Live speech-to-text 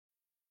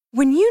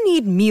When you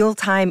need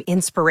mealtime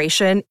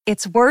inspiration,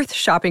 it's worth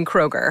shopping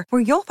Kroger,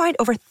 where you'll find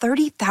over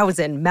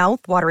 30,000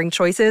 mouth-watering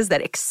choices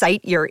that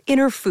excite your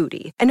inner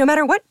foodie. And no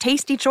matter what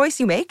tasty choice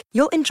you make,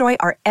 you'll enjoy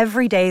our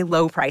everyday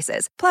low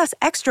prices, plus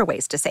extra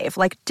ways to save,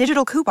 like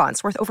digital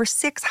coupons worth over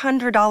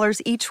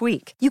 $600 each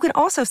week. You can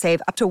also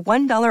save up to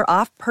 $1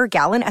 off per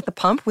gallon at the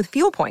pump with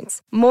fuel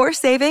points. More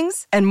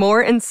savings and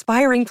more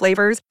inspiring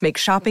flavors make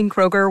shopping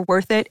Kroger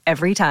worth it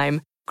every time.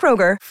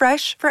 Kroger,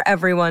 fresh for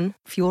everyone.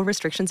 Fuel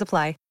restrictions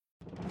apply.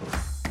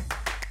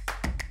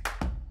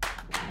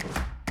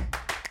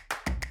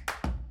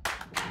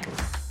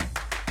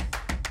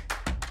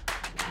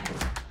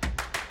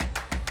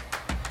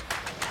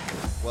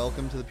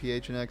 Welcome to the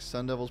PHNX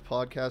Sun Devils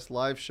podcast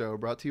live show,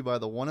 brought to you by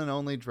the one and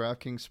only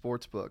DraftKings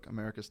Sportsbook,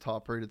 America's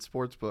top-rated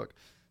sportsbook.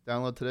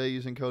 Download today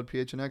using code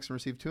PHNX and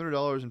receive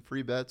 $200 in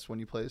free bets when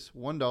you place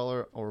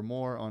 $1 or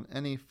more on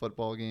any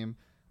football game.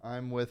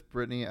 I'm with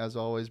Brittany, as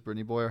always.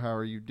 Brittany Boyer, how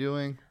are you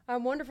doing?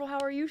 I'm wonderful. How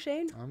are you,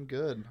 Shane? I'm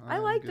good. I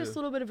like this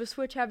little bit of a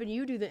switch having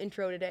you do the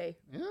intro today.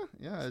 Yeah.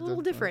 It's a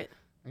little different.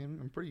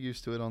 I'm pretty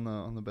used to it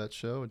on the Bet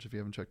Show, which if you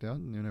haven't checked out,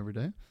 noon every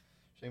day.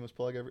 Shameless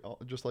plug,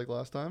 just like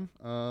last time.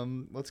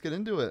 Let's get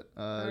into it.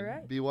 All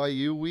right.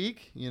 BYU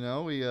week. You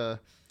know, we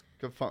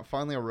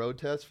finally a road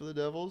test for the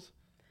Devils.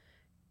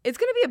 It's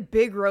going to be a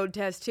big road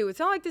test, too. It's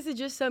not like this is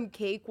just some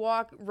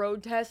cakewalk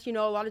road test. You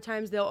know, a lot of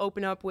times they'll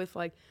open up with,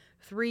 like,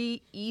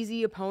 3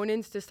 easy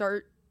opponents to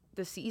start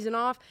the season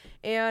off.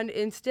 And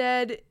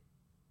instead,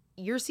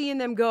 you're seeing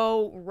them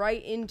go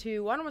right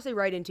into, I don't want to say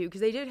right into,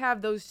 because they did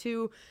have those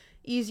 2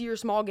 easier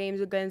small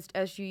games against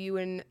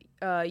SUU and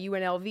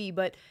UNLV.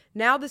 But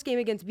now this game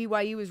against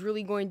BYU is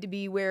really going to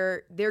be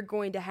where they're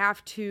going to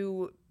have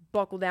to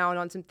buckle down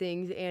on some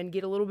things and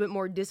get a little bit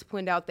more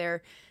disciplined out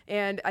there.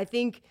 And I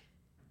think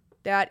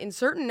that in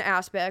certain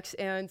aspects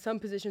and some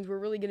positions, we're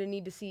really going to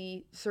need to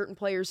see certain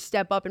players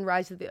step up and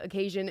rise to the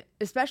occasion,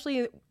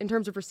 especially in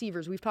terms of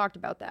receivers. We've talked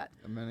about that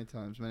many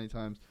times.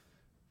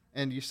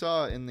 And you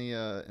saw in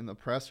the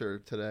presser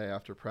today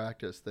after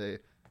practice, they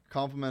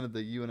complimented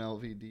the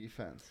UNLV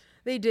defense.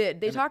 They did.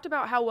 They talked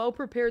about how well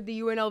prepared the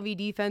UNLV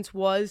defense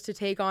was to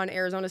take on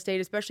Arizona State,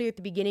 especially at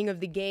the beginning of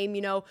the game.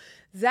 You know,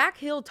 Zach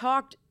Hill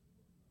talked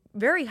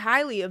very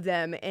highly of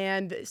them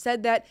and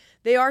said that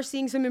they are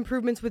seeing some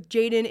improvements with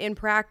Jaden in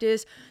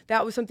practice.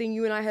 That was something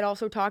you and I had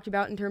also talked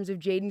about in terms of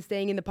Jaden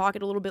staying in the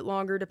pocket a little bit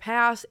longer to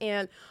pass,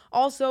 and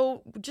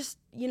also just,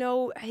 you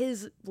know,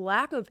 his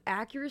lack of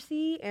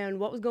accuracy and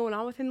what was going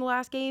on with him the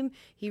last game.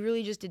 He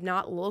really just did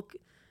not look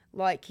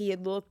like he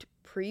had looked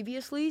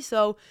previously.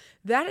 So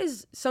that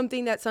is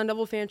something that Sun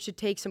Devil fans should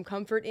take some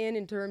comfort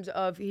in terms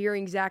of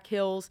hearing Zach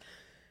Hill's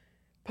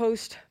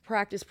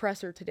post-practice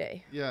presser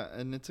today. Yeah,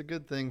 and it's a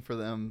good thing for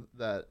them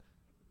that,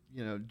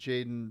 you know,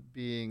 Jaden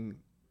being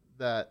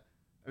that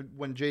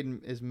when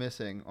Jaden is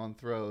missing on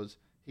throws,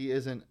 he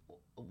isn't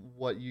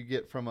what you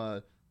get from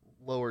a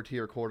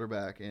lower-tier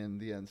quarterback in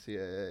the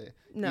NCAA.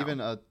 No. Even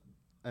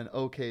an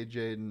okay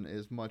Jaden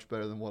is much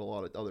better than what a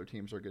lot of other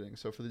teams are getting.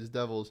 So for these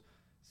Devils,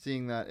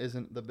 seeing that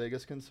isn't the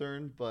biggest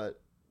concern, but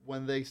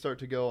when they start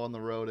to go on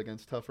the road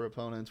against tougher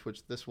opponents,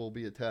 which this will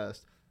be a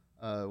test,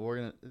 they're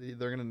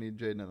gonna need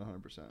Jaden at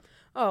 100%.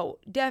 Oh,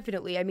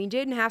 definitely. I mean,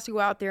 Jaden has to go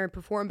out there and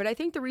perform, but I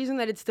think the reason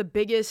that it's the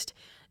biggest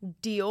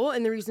deal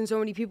and the reason so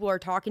many people are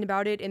talking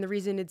about it and the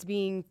reason it's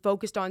being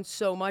focused on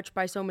so much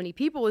by so many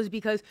people is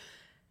because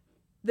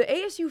the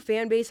ASU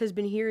fan base has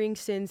been hearing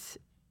since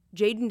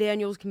Jaden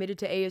Daniels committed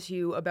to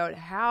ASU about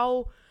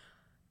how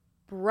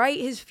bright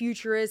his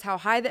future is, how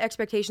high the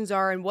expectations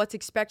are, and what's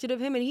expected of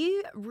him. And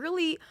he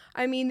really,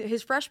 I mean,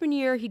 his freshman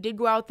year, he did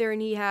go out there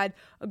and he had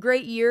a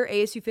great year.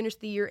 ASU finished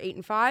the year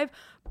 8-5,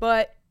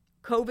 but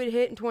COVID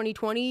hit in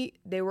 2020.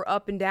 They were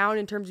up and down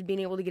in terms of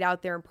being able to get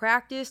out there and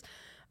practice.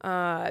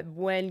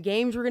 When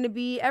games were going to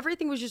be,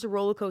 everything was just a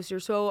roller coaster.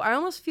 So I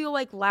almost feel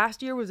like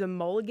last year was a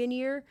mulligan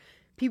year.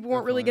 People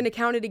weren't really going to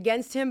count it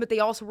against him, but they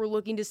also were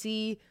looking to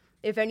see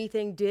if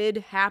anything did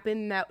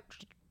happen that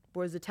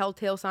was a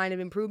telltale sign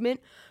of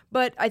improvement.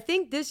 But I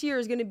think this year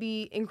is going to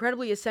be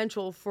incredibly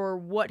essential for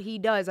what he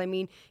does. I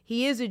mean,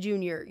 he is a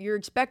junior. You're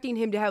expecting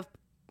him to have,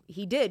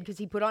 he did, because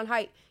he put on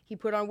height, he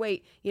put on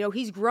weight. You know,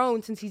 he's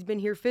grown since he's been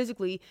here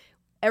physically.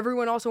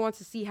 Everyone also wants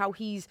to see how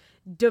he's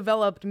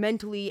developed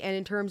mentally and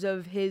in terms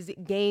of his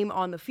game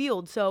on the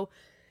field. So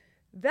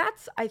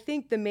that's, I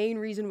think, the main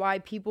reason why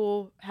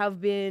people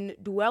have been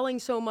dwelling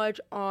so much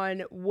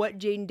on what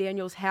Jaden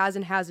Daniels has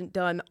and hasn't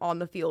done on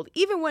the field.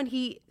 Even when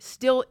he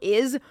still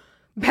is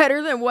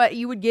better than what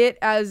you would get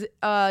as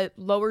a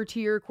lower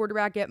tier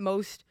quarterback at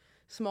most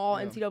small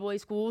NCAA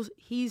schools,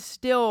 he's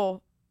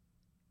still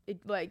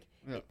I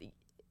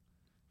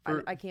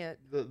can't.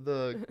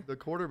 The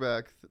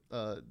quarterback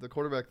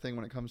thing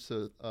when it comes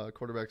to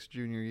quarterback's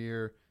junior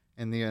year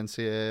in the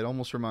NCAA, it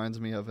almost reminds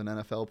me of an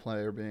NFL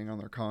player being on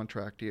their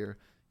contract year.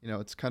 You know,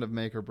 it's kind of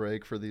make or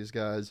break for these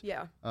guys.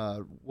 Yeah.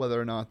 Whether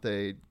or not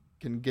they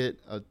can get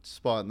a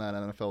spot in that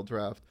NFL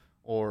draft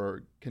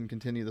or can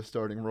continue the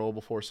starting role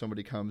before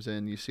somebody comes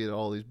in. You see it at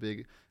all these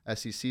big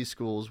SEC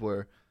schools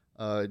where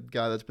a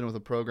guy that's been with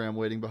a program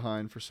waiting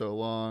behind for so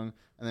long,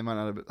 and they might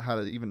not have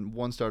had even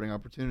one starting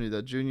opportunity.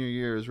 That junior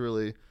year is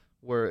really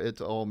where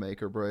it's all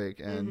make or break.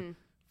 And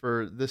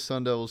for this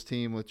Sun Devils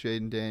team with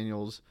Jaden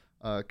Daniels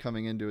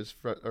coming into his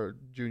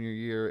junior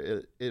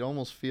year, it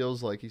almost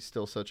feels like he's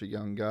still such a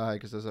young guy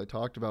because, as I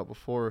talked about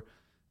before,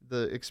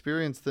 the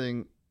experience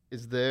thing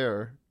is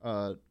there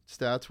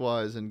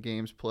stats-wise and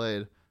games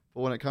played.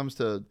 But when it comes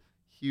to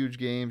huge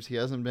games, he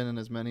hasn't been in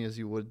as many as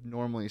you would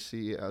normally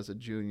see as a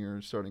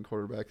junior starting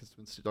quarterback that's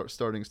been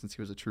starting since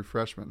he was a true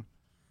freshman.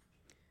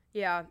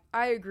 Yeah,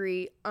 I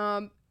agree.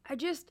 I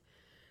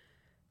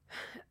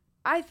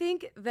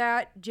think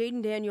that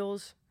Jaden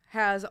Daniels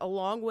has a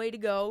long way to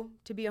go,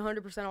 to be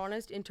 100%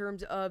 honest, in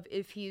terms of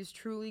if he is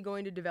truly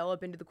going to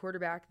develop into the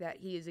quarterback that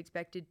he is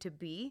expected to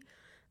be.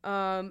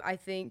 I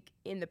think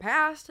in the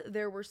past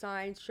there were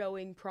signs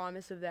showing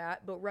promise of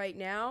that, but right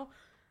now,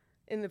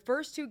 in the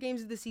first 2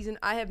 games of the season,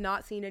 I have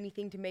not seen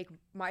anything to make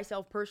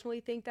myself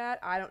personally think that.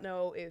 I don't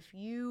know if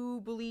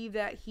you believe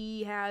that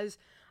he has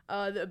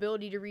the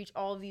ability to reach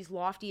all of these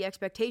lofty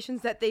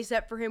expectations that they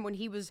set for him when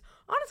he was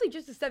honestly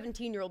just a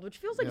 17-year-old, which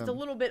feels like it's a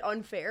little bit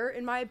unfair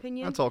in my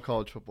opinion. That's all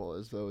college football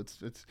is, though.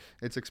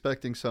 It's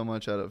expecting so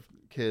much out of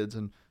kids,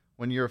 and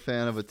when you're a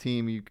fan of a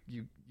team, you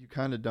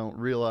kind of don't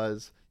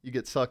realize you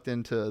get sucked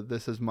into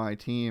this is my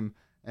team,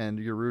 and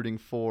you're rooting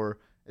for.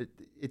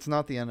 It's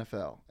not the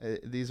NFL.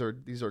 These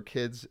are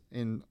kids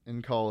in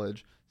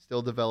college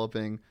still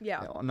developing,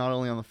 not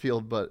only on the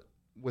field but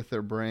with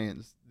their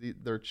brains.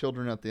 They're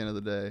children at the end of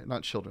the day.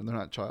 Not children. They're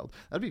not child.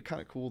 That'd be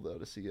kind of cool though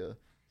to see a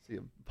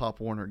Pop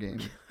Warner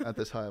game at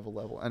this high of a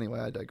level. Anyway,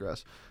 I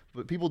digress.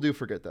 But people do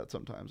forget that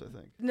sometimes, I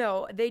think.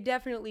 No, they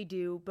definitely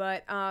do.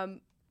 But how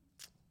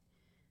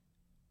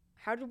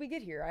did we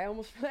get here? I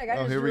almost feel like I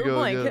just drew a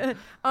blank.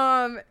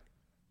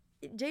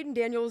 Jaden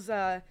Daniels,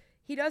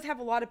 he does have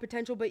a lot of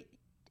potential, but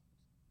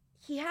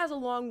he has a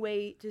long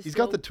way to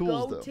got the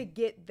tools, go though. to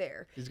get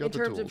there He's got in the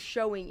terms tools. of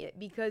showing it,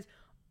 because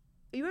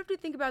you have to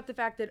think about the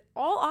fact that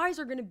all eyes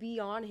are going to be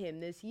on him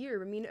this year.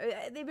 I mean,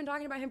 they've been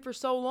talking about him for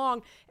so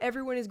long.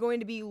 Everyone is going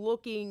to be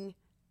looking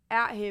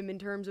at him in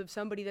terms of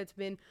somebody that's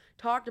been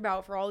talked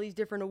about for all these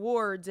different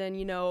awards and,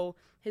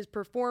 his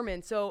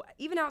performance. So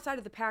even outside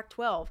of the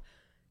Pac-12,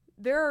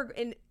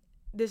 and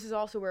this is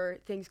also where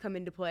things come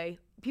into play.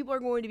 People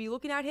are going to be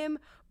looking at him,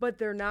 but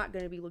they're not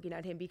going to be looking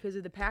at him because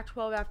of the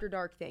Pac-12 After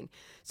Dark thing.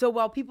 So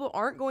while people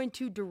aren't going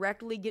to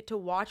directly get to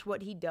watch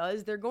what he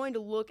does, they're going to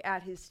look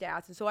at his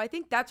stats. And so I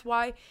think that's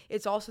why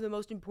it's also the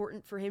most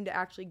important for him to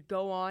actually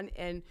go on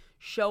and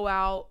show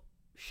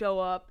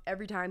up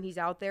every time he's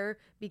out there,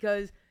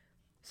 because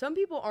some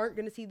people aren't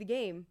going to see the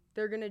game.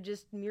 They're going to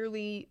just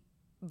merely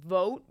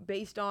vote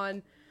based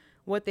on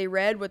what they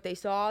read, what they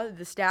saw,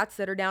 the stats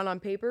that are down on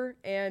paper,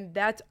 and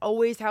that's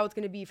always how it's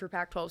going to be for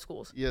Pac-12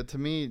 schools. Yeah, to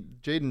me,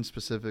 Jaden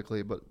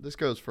specifically, but this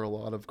goes for a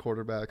lot of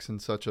quarterbacks in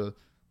such a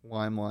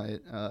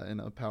limelight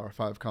in a Power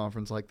 5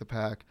 conference like the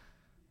Pac.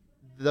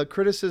 The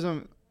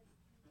criticism,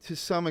 to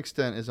some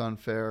extent, is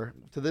unfair,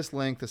 to this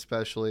length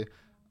especially.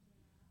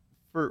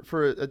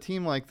 For a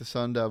team like the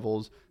Sun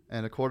Devils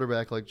and a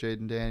quarterback like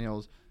Jaden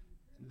Daniels,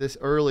 this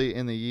early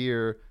in the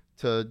year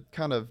to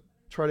kind of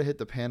try to hit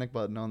the panic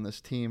button on this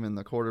team and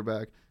the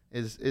quarterback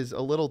is a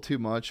little too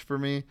much for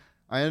me.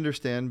 I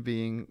understand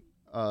being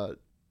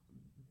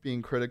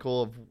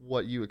critical of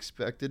what you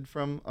expected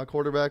from a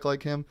quarterback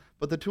like him,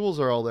 but the tools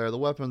are all there, the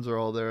weapons are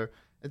all there.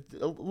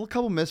 A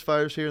couple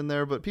misfires here and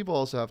there, but people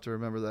also have to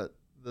remember that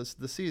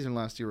the season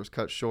last year was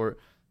cut short.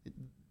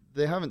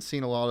 They haven't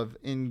seen a lot of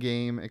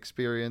in-game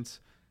experience,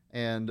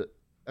 and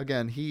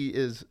again, he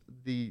is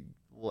the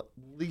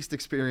least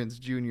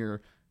experienced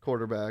junior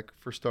quarterback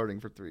for starting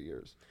for 3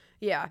 years.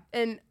 Yeah,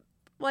 and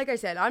like I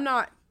said,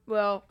 I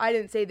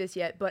didn't say this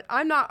yet, but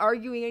I'm not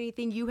arguing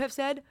anything you have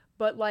said,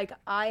 but like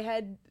I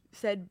had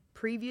said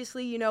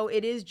previously,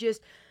 it is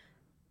just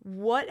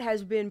what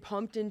has been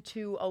pumped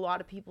into a lot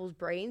of people's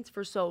brains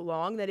for so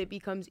long that it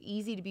becomes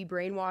easy to be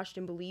brainwashed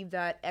and believe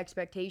that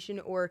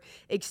expectation or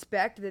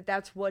expect that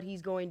that's what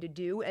he's going to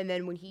do, and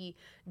then when he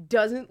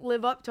doesn't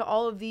live up to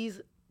all of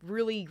these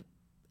really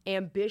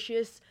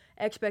ambitious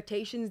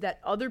expectations that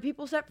other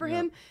people set for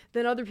him,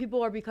 then other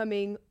people are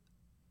becoming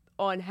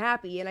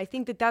unhappy. And I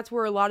think that that's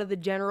where a lot of the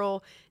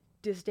general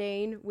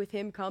disdain with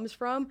him comes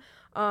from.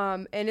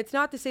 And it's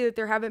not to say that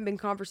there haven't been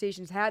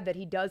conversations had that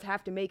he does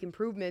have to make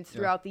improvements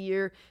throughout the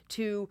year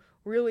to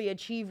really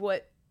achieve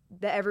what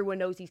that everyone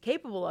knows he's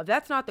capable of.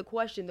 That's not the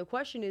question. The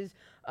question is,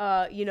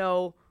 is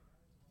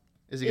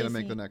he going to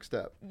make the next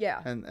step?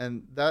 Yeah.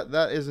 And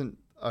that isn't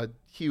a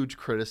huge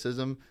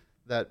criticism.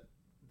 That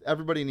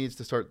everybody needs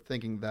to start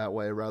thinking that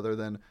way rather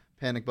than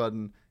panic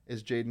button.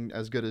 Is Jaden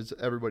as good as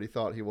everybody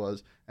thought he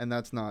was? And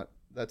that's not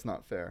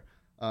fair.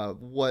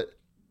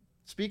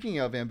 Speaking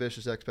of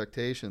ambitious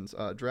expectations,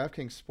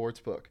 DraftKings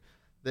Sportsbook,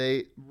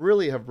 they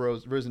really have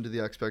risen to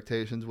the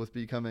expectations with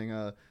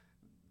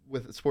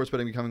with sports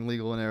betting becoming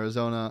legal in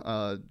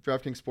Arizona.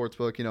 DraftKings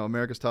Sportsbook,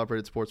 America's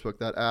top-rated sportsbook.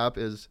 That app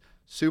is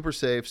super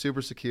safe,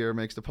 super secure,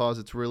 makes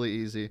deposits really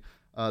easy.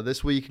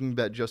 This week you can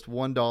bet just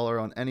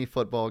 $1 on any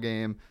football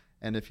game,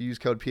 And if you use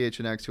code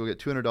PHNX, you'll get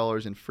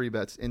 $200 in free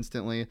bets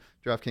instantly.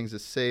 DraftKings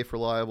is safe,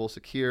 reliable,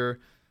 secure.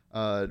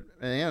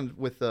 And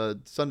with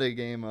the Sunday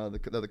game,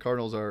 the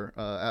Cardinals are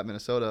at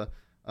Minnesota.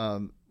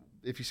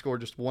 If you score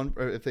just one,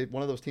 or if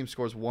one of those teams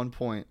scores 1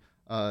 point,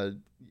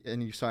 and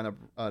you sign up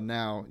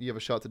now, you have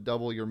a shot to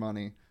double your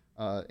money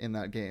in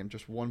that game.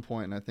 Just 1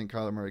 point, and I think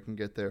Kyler Murray can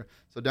get there.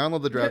 So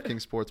download the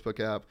DraftKings Sportsbook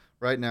app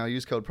right now.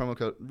 Use promo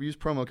code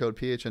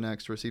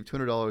PHNX to receive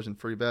 $200 in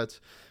free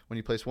bets when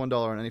you place $1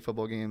 on any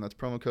football game. That's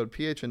promo code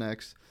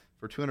PHNX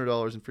for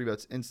 $200 in free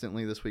bets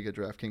instantly this week at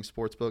DraftKings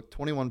Sportsbook.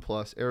 21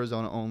 plus,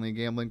 Arizona only.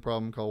 Gambling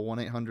problem? Call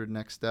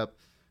 1-800-NEXT-STEP.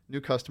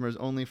 New customers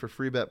only for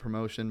free bet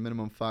promotion.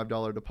 Minimum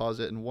 $5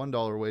 deposit and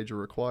 $1 wager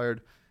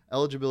required.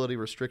 Eligibility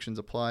restrictions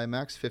apply.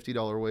 Max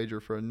 $50 wager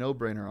for a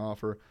no-brainer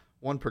offer.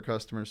 One per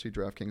customer. See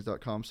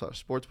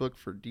DraftKings.com/sportsbook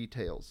for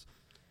details.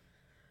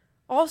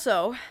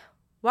 Also,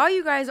 while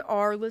you guys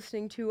are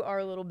listening to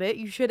our little bit,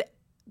 you should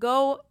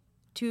go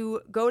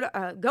to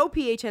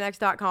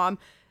gophnx.com.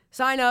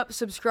 Sign up,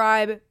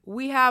 subscribe.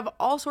 We have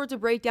all sorts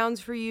of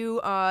breakdowns for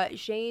you.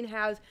 Shane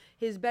has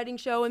his betting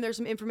show, and there's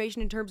some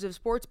information in terms of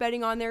sports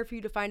betting on there for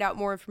you to find out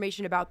more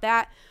information about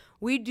that.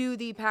 We do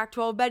the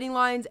Pac-12 betting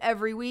lines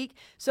every week,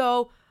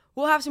 so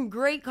we'll have some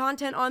great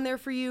content on there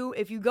for you.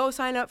 If you go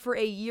sign up for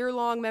a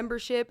year-long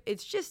membership,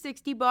 it's just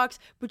 $60,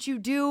 but you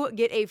do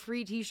get a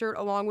free t-shirt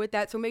along with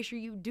that, so make sure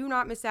you do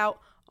not miss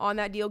out on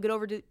that deal. Get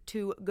over to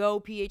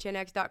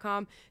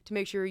gophnx.com to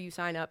make sure you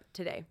sign up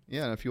today.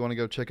 Yeah, and if you want to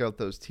go check out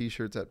those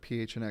t-shirts at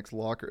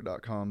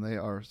phnxlocker.com, they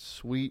are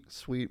sweet,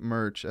 sweet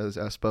merch, as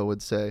Espo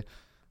would say.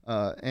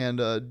 And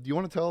do you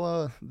want to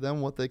tell them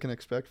what they can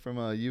expect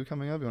from you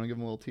coming up? You want to give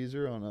them a little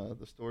teaser on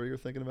the story you're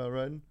thinking about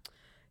writing?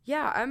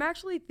 Yeah, I'm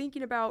actually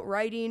thinking about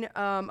writing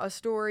a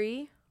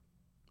story.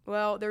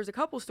 Well, there's a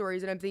couple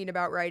stories that I'm thinking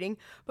about writing.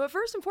 But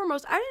first and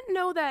foremost, I didn't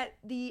know that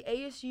the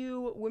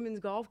ASU women's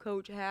golf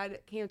coach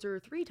had cancer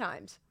 3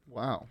 times.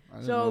 Wow.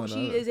 So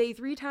she is a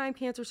 3-time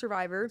cancer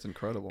survivor. That's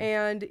incredible.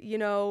 And,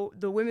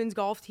 the women's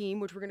golf team,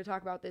 which we're going to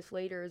talk about this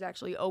later, is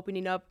actually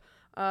opening up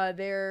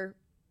their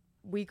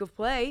week of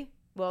play.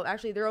 Well,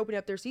 actually, they're opening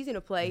up their season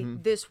of play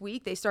this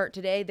week. They start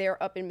today.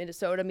 They're up in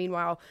Minnesota.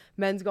 Meanwhile,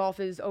 men's golf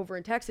is over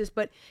in Texas.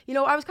 But,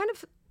 I was kind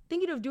of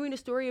thinking of doing a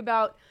story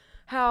about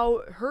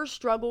how her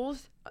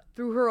struggles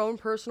through her own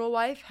personal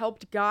life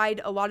helped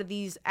guide a lot of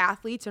these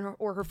athletes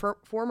or her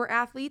former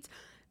athletes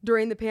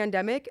during the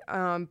pandemic,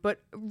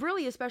 but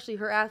really especially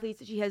her athletes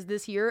that she has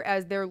this year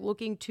as they're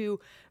looking to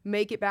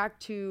make it back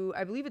to,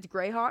 I believe it's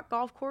Greyhawk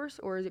Golf Course,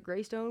 or is it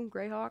Greystone?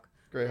 Greyhawk?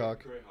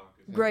 Greyhawk.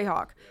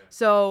 Greyhawk.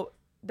 So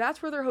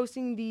that's where they're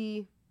hosting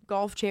the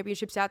golf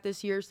championships at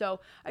this year. So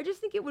I just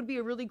think it would be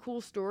a really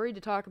cool story to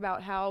talk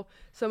about how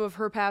some of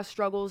her past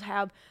struggles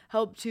have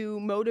helped to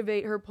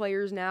motivate her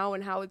players now,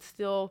 and how it's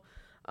still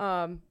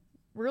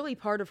really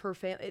part of her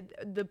family.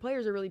 The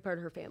players are really part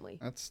of her family.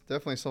 That's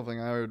definitely something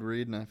I would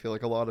read, and I feel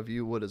like a lot of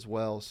you would as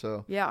well.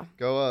 So yeah,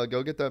 go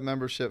get that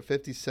membership,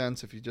 50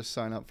 cents if you just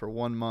sign up for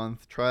 1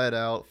 month. Try it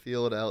out,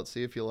 feel it out,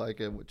 see if you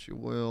like it, which you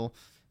will.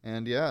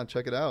 And yeah,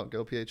 check it out.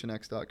 Go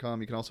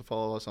phnx.com. You can also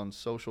follow us on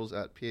socials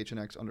at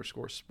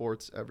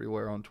phnx_sports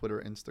everywhere on Twitter,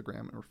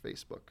 Instagram, or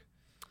Facebook.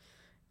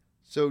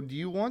 So do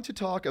you want to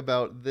talk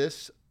about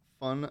this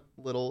fun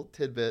little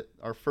tidbit,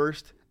 our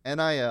first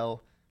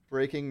NIL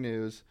breaking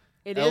news?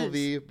 It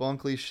LV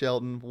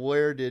Bunkley-Shelton,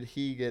 where did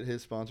he get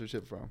his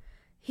sponsorship from?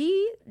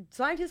 He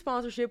signed his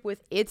sponsorship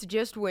with It's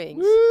Just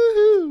Wings.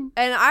 Woohoo!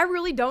 And I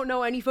really don't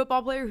know any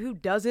football player who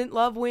doesn't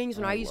love wings.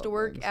 When I used to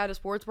work wings. at a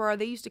sports bar,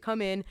 they used to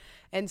come in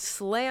and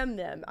slam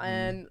them.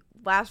 And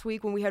last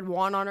week when we had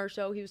Juan on our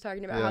show, he was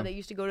talking about how they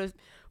used to go to,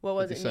 what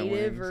was it,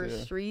 Native wings,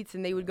 or Streets,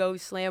 and they would go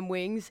slam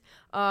wings.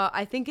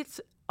 I think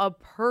it's a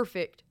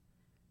perfect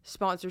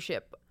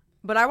sponsorship.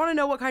 But I want to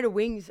know what kind of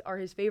wings are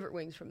his favorite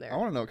wings from there. I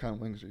want to know what kind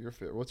of wings are your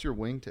favorite. What's your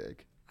wing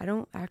take? I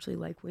don't actually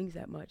like wings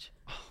that much.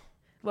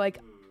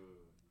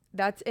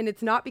 And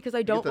it's not because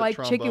I don't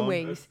like chicken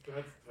wings.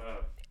 That's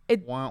tough.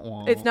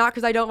 It's not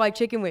because I don't like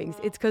chicken wings.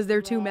 It's because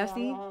they're too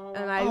messy,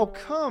 and Oh,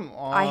 come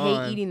on. I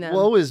hate eating them.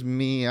 Woe is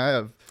me.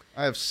 I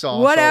have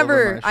sauce Whatever. all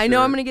over my I know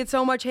shirt. I'm gonna get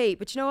so much hate,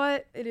 but you know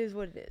what? It is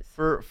what it is.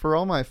 For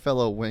all my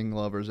fellow wing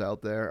lovers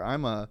out there,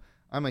 I'm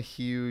a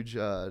huge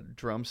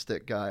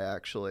drumstick guy,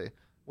 actually.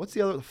 What's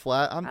the other, the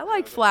flat? I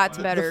like flats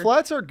better. The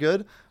flats are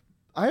good.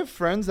 I have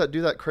friends that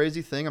do that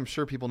crazy thing. I'm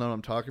sure people know what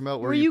I'm talking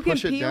about, where you can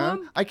push it peel down.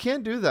 them? I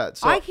can't do that.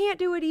 So I can't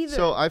do it either.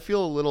 So I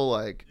feel a little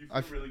like You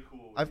feel really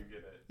cool when you get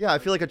it. Yeah, I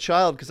feel like a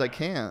child because I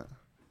can't.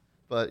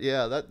 But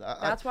yeah,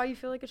 That's why you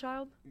feel like a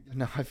child?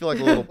 No, I feel like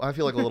a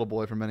little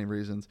boy for many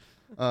reasons.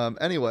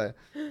 Anyway,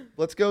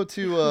 let's go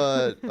to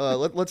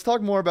let's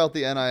talk more about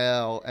the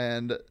NIL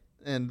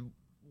and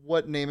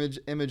what image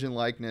and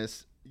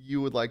likeness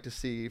you would like to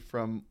see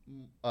from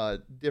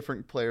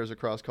different players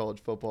across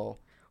college football.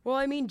 Well,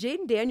 I mean,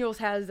 Jaden Daniels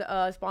has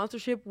a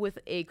sponsorship with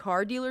a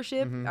car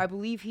dealership. I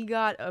believe he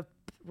got a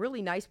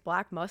really nice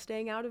black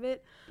Mustang out of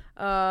it.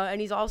 And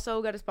he's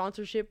also got a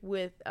sponsorship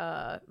with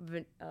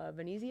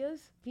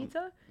Venezia's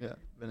Pizza. Yeah,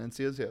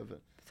 Venezia's. Yeah,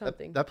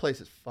 Something. That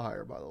place is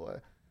fire, by the way.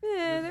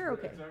 They're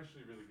okay. It's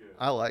actually really good.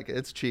 I like it.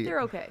 It's cheap.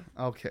 They're okay.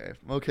 Okay,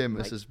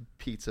 Mrs.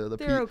 Pizza,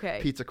 they're okay.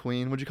 Pizza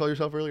Queen. Would you call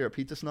yourself earlier a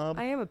pizza snob?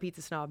 I am a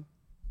pizza snob.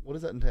 What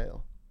does that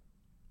entail?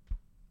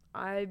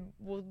 I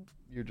will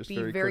You're just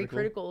be very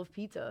critical of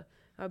pizza.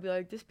 I'll be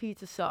like, this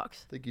pizza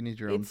sucks. I think you need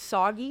your own. It's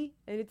soggy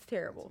and it's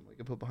terrible. You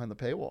can put behind the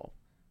paywall.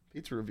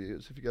 Pizza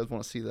reviews, if you guys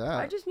want to see that.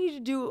 I just need to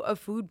do a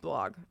food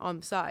blog on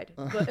the side.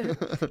 But,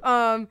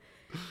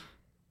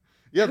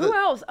 who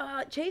else?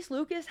 Chase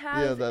Lucas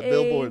has that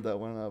billboard that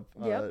went up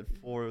Yep.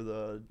 for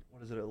the,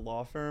 what is it, a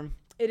law firm?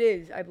 It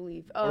is, I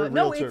believe. Or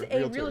no, realtor, it's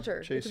a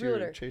realtor. Chase It's a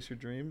realtor. Chase your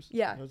dreams?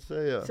 Yeah. I'd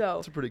say, yeah. So,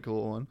 it's a pretty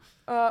cool one.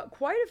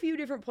 Quite a few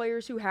different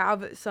players who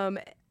have some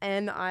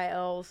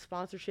NIL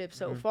sponsorship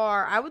so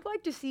far. I would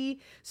like to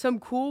see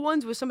some cool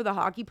ones with some of the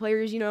hockey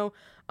players,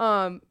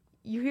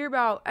 you hear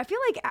about, I feel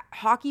like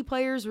hockey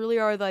players really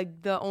are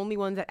like the only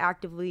ones that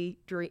actively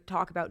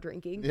talk about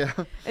drinking. Yeah.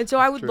 And so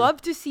I would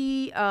love to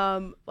see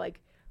like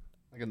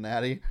a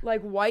natty.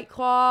 Like White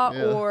Claw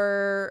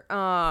or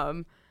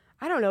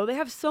I don't know. They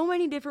have so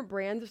many different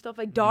brands of stuff.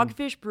 Like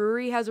Dogfish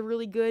Brewery has a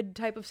really good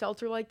type of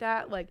seltzer like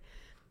that. Like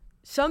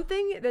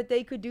something that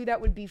they could do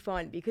that would be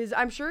fun, because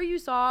I'm sure you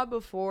saw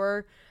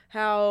before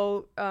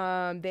how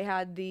they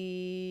had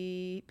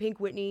the Pink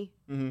Whitney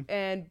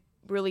and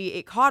really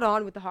it caught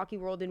on with the hockey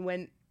world and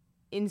went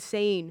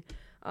insane.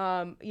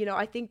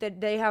 I think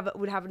that they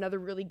would have another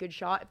really good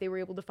shot if they were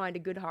able to find a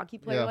good hockey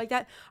player like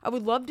that. I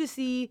would love to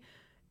see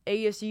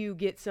ASU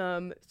get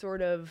some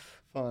sort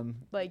of fun,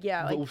 like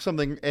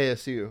something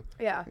ASU.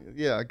 Yeah,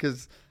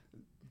 because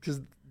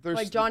there's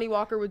like Johnny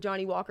Walker with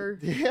Johnny Walker.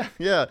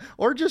 Yeah,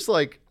 or just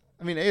like,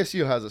 I mean,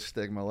 ASU has a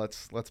stigma.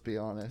 Let's be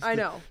honest. I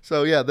know.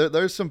 So yeah,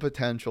 there's some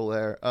potential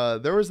there.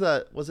 There was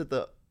it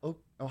the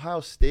Ohio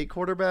State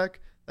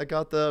quarterback that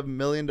got the $1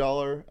 million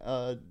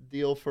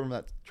deal from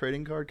that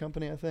trading card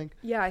company, I think.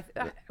 Yeah,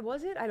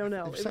 was it? I don't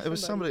know. It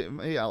was somebody,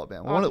 maybe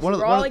Alabama.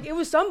 It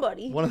was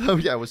somebody. One of them,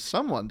 it was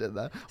someone did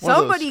that.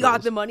 Somebody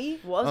got the money.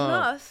 Wasn't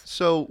us.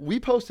 So we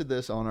posted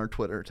this on our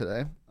Twitter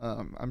today.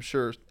 I'm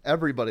sure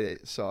everybody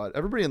saw it.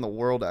 Everybody in the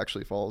world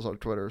actually follows our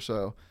Twitter.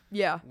 So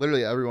yeah,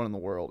 literally everyone in the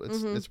world.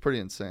 It's pretty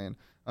insane.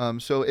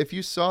 So if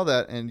you saw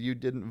that and you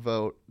didn't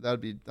vote,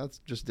 that's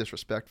just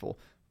disrespectful.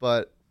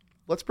 But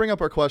let's bring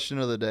up our question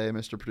of the day,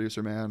 Mr.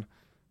 Producer Man.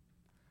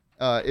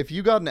 If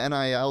you got an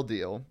NIL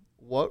deal,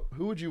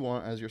 who would you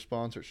want as your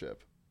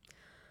sponsorship?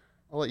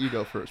 I'll let you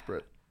go first,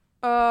 Britt.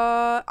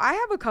 I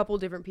have a couple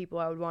different people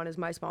I would want as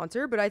my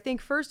sponsor, but I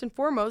think first and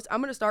foremost, I'm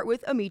going to start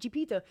with Amici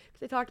Pizza,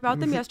 because I talked about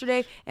them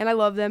yesterday, and I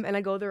love them, and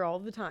I go there all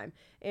the time.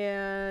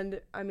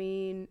 And, I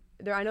mean,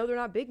 I know they're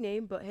not big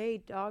name, but hey,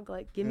 dog,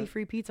 like, give me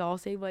free pizza. I'll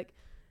save, like,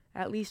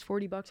 at least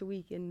 $40 a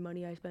week in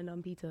money I spend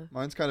on pizza.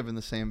 Mine's kind of in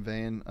the same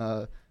vein.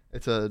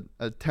 It's a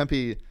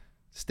Tempe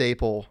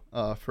staple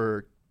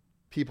for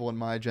people in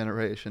my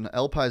generation.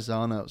 El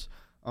Paisanos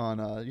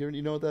on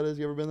you know what that is?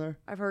 You ever been there?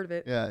 I've heard of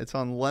it. Yeah, it's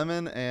on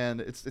Lemon, and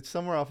it's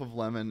somewhere off of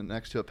Lemon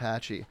next to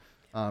Apache.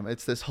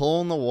 It's this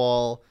hole in the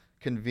wall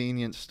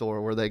convenience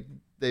store where they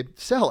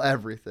sell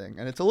everything,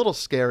 and it's a little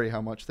scary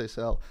how much they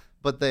sell.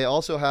 But they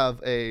also have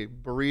a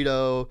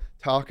burrito,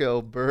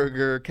 taco,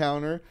 burger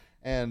counter,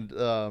 and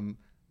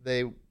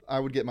I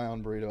would get my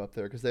own burrito up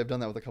there because they've done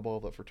that with a couple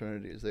of the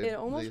fraternities. It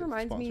almost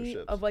reminds me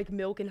of like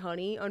Milk and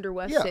Honey under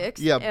West 6.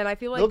 Yeah, and I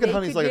feel like Milk and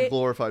Honey's like a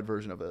glorified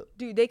version of it.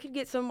 Dude, they could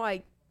get some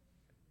like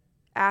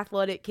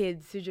athletic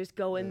kids to just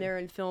go in there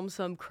and film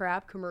some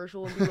crap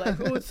commercial and be like,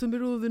 oh, it's the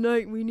middle of the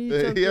night, we need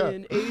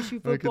something.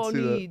 ASU football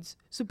needs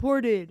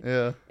supported.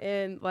 Yeah.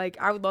 And like,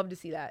 I would love to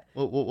see that.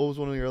 What was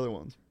one of your other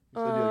ones? You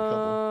said you had a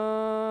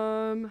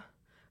couple.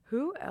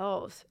 Who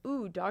else?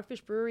 Ooh,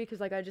 Dogfish Brewery, because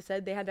like I just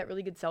said, they had that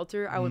really good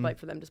seltzer. I would like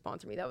for them to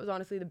sponsor me. That was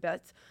honestly the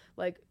best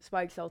like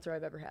spiked seltzer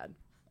I've ever had.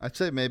 I'd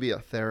say maybe a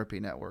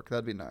therapy network.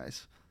 That'd be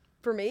nice.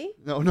 For me?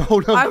 No. I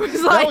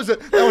was like,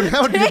 that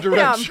would be a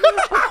direction.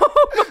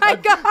 Oh my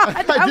God.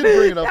 I did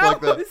bring it up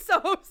like that. That was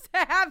so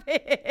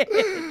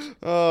savage.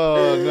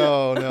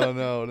 Oh,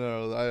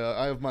 no.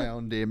 I have my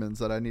own demons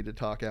that I need to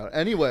talk out.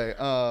 Anyway,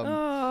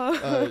 so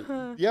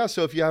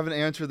if you haven't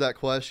answered that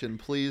question,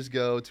 please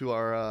go to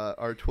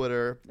our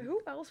Twitter.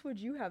 Who else would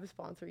you have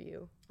sponsor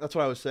you? That's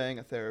what I was saying,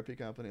 a therapy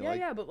company.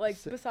 Yeah, but like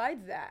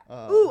besides that.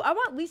 Ooh, I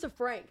want Lisa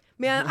Frank.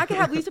 Man, I could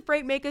have Lisa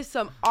Frank make us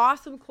some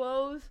awesome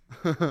clothes.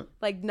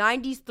 Like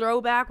 90s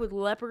throwback with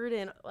leopard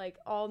and like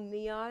all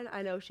neon.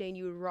 I know, Shane,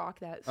 you would rock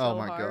that so hard. Oh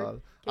my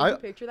God. Can you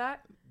picture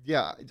that?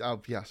 Yeah,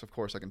 yes, of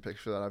course I can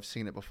picture that. I've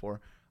seen it before.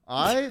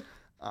 I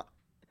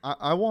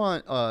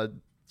want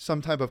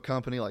some type of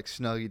company like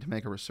Snuggie to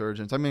make a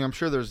resurgence. I mean, I'm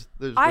sure there's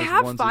I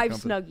have 5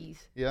 Snuggies.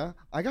 Yeah?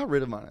 I got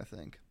rid of mine, I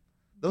think.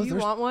 Do you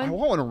want one? I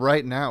want one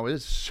right now. It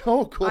is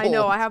so cool. I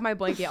know. I have my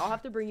blanket. I'll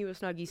have to bring you a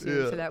Snuggie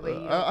soon, so that way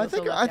you don't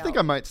feel so I think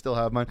I might still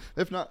have mine.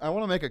 If not, I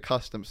want to make a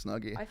custom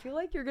Snuggie. I feel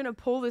like you're gonna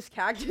pull this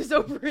cactus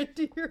over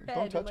into your head.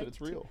 Don't touch it.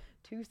 It's real.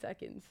 2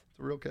 seconds. It's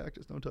a real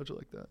cactus. Don't touch it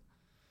like that.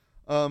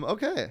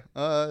 Okay.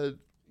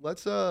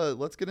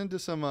 Let's get into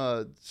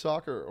some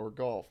soccer or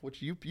golf.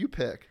 Which you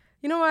pick.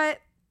 You know what?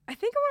 I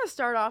think I want to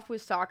start off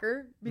with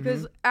soccer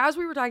because as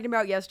we were talking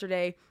about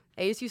yesterday,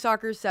 ASU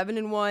soccer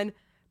 7-1,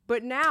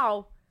 but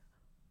now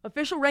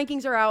official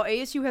rankings are out.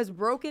 ASU has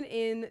broken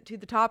into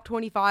the top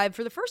 25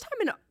 for the first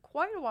time in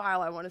quite a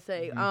while, I want to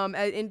say.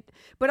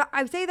 But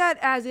I say that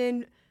as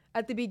in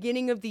at the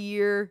beginning of the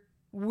year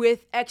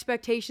with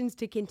expectations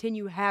to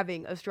continue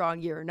having a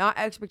strong year, not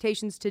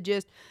expectations to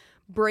just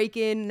break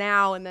in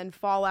now and then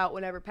fall out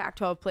whenever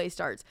Pac-12 play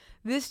starts.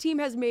 This team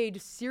has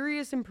made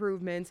serious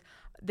improvements.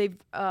 They've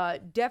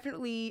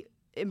definitely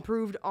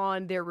improved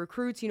on their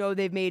recruits.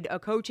 They've made a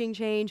coaching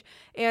change,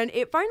 and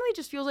it finally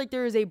just feels like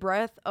there is a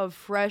breath of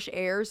fresh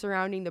air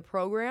surrounding the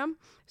program.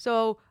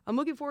 So I'm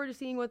looking forward to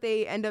seeing what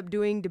they end up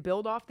doing to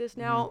build off this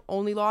now.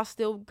 Only loss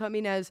still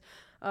coming as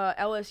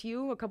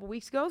LSU a couple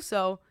weeks ago.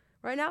 So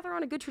right now they're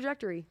on a good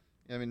trajectory.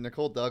 Yeah, I mean,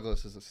 Nicole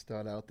Douglas is a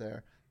stud out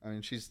there. I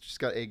mean, she's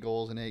got 8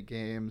 goals in 8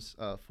 games,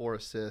 4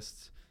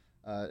 assists.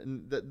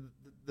 And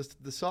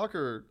the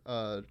soccer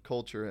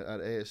culture at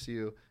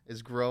ASU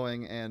is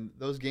growing, and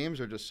those games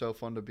are just so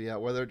fun to be at,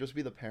 whether it just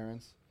be the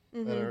parents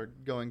that are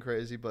going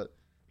crazy, but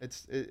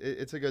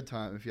it's a good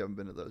time. If you haven't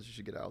been to those, you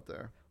should get out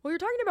there. Well, you're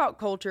talking about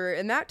culture,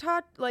 and that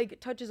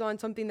touches on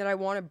something that I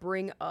want to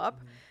bring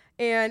up,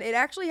 and it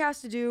actually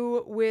has to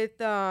do with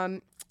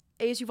ASU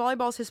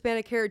Volleyball's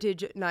Hispanic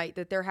Heritage Night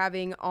that they're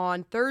having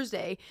on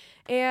Thursday.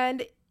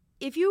 And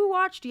if you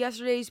watched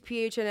yesterday's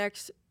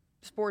PHNX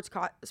sports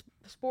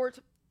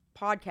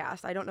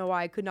podcast, I don't know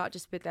why I could not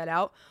just spit that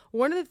out.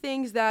 One of the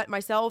things that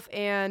myself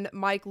and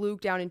Mike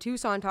Luke down in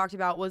Tucson talked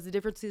about was the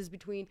differences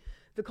between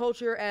the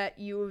culture at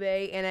U of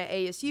A and at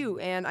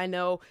ASU. And I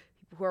know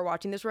people who are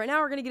watching this right now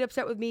are going to get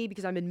upset with me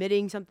because I'm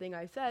admitting something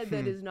I said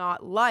that is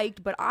not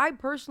liked, but I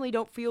personally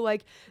don't feel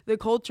like the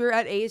culture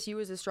at ASU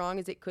is as strong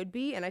as it could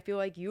be. And I feel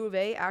like U of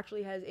A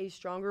actually has a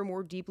stronger,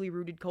 more deeply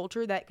rooted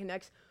culture that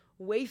connects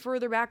way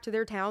further back to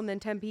their town than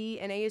Tempe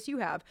and ASU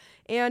have.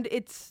 And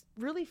it's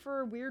really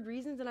for weird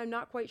reasons, and I'm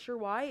not quite sure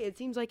why. It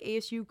seems like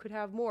ASU could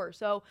have more.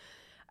 So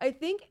I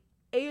think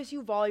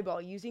ASU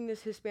volleyball, using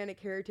this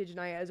Hispanic Heritage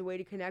Night as a way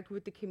to connect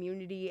with the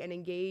community and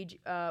engage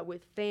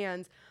with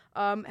fans,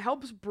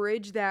 helps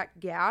bridge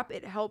that gap.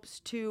 It helps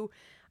to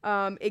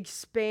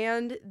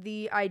expand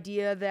the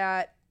idea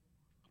that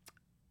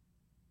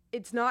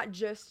it's not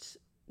just,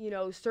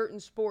 certain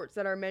sports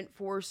that are meant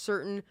for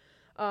certain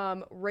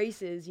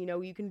races.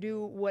 You can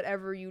do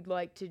whatever you'd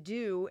like to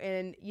do,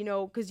 and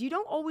because you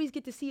don't always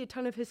get to see a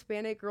ton of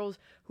Hispanic girls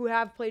who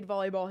have played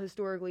volleyball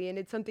historically, and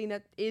it's something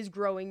that is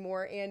growing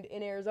more and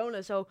in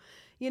Arizona. So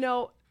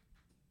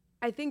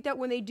I think that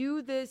when they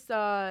do this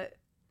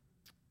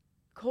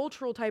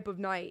cultural type of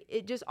night,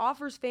 it just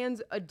offers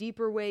fans a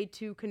deeper way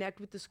to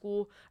connect with the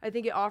school. I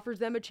think it offers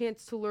them a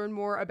chance to learn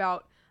more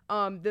about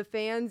the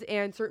fans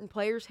and certain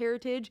players'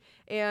 heritage,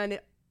 and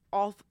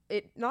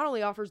it not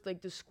only offers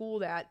the school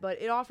that, but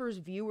it offers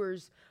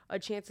viewers a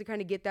chance to kind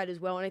of get that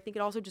as well. And I think it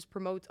also just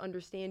promotes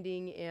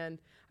understanding, and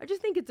I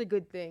just think it's a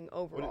good thing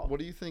overall. What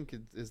do you think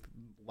is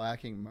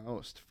lacking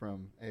most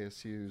from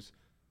ASU's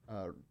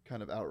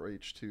kind of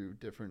outreach to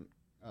different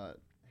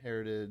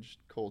heritage,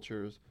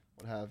 cultures,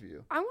 what have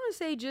you? I want to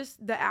say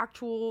just the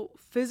actual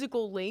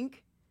physical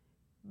link,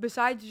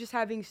 besides just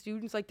having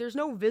students. There's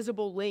no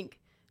visible link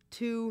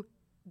to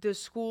the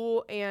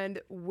school and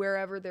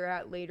wherever they're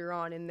at later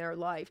on in their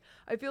life.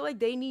 I feel like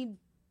they need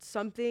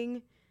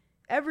something.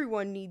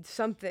 Everyone needs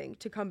something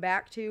to come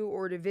back to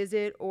or to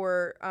visit,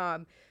 or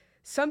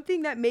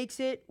something that makes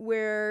it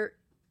where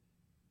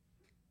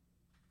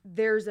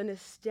there's an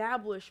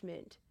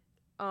establishment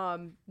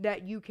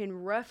that you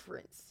can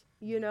reference,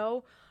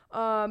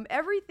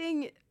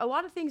 everything, a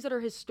lot of things that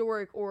are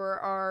historic or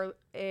are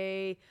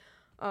a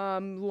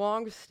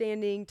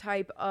long-standing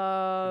type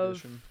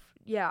of tradition.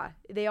 Yeah,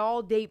 they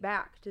all date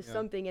back to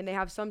something, and they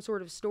have some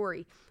sort of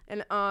story.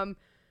 And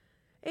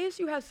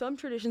ASU has some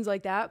traditions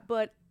like that,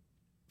 but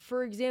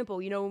for example,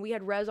 when we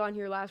had Rez on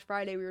here last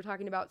Friday, we were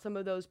talking about some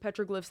of those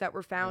petroglyphs that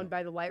were found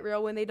by the light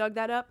rail when they dug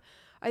that up.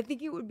 I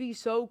think it would be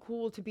so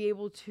cool to be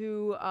able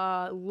to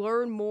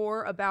learn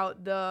more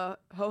about the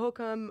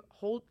Hohokam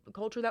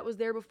culture that was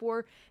there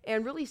before,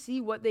 and really see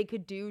what they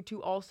could do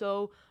to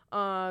also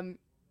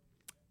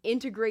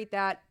integrate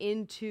that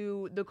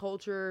into the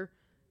culture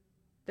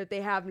that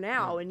they have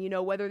now.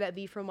 And whether that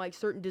be from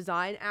certain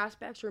design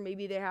aspects, or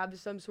maybe they have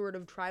some sort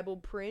of tribal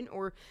print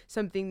or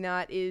something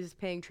that is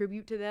paying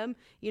tribute to them.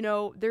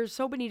 There's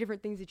so many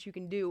different things that you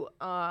can do.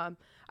 I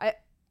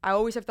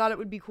always have thought it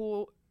would be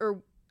cool,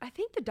 or I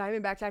think the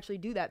Diamondbacks actually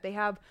do that. They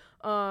have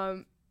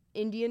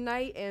Indian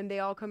night, and they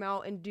all come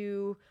out and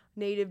do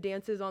native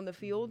dances on the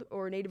field,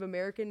 or Native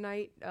American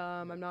night.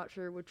 I'm not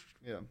sure which.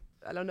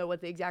 I don't know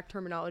what the exact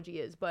terminology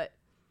is, but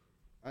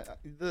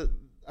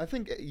I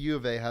think U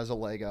of A has a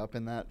leg up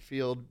in that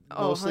field,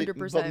 mostly,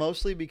 100%. But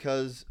mostly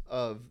because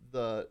of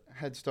the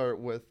head start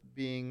with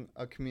being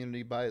a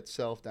community by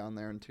itself down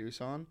there in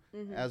Tucson,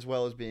 as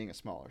well as being a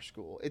smaller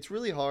school. It's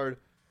really hard.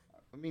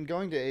 I mean,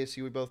 going to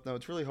ASU, we both know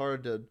it's really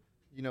hard to,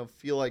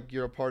 feel like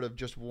you're a part of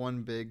just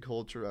one big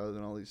culture rather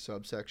than all these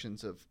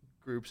subsections of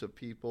groups of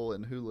people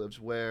and who lives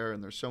where,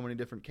 and there's so many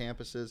different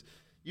campuses.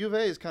 U of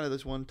A is kind of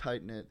this one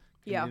tight-knit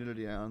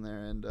community down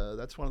there, and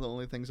that's one of the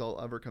only things I'll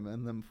ever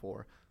commend them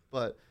for.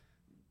 But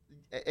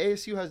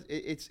ASU has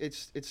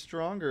it's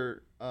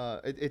stronger.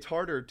 It's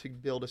harder to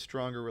build a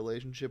stronger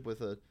relationship with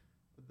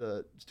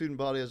the student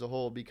body as a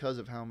whole because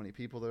of how many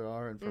people there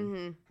are and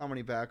from how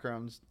many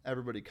backgrounds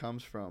everybody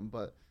comes from.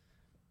 But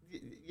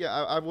yeah,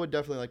 I would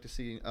definitely like to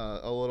see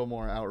a little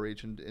more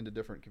outreach into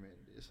different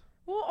communities.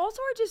 Well,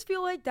 also I just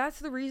feel like that's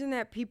the reason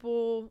that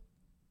people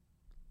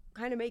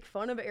kind of make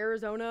fun of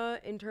Arizona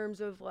in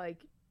terms of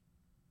like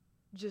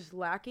just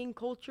lacking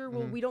culture.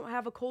 Well, we don't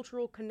have a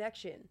cultural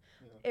connection.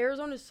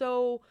 Arizona is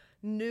so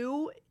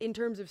new in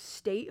terms of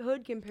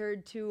statehood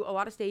compared to a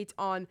lot of states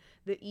on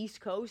the East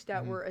Coast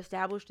that were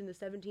established in the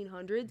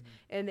 1700s,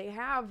 and they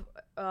have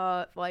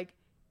like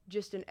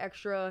just an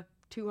extra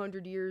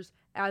 200 years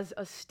as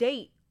a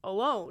state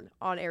alone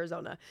on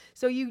Arizona.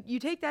 So you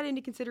take that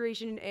into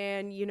consideration,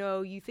 and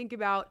you think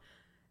about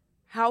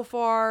how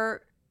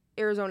far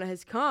Arizona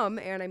has come,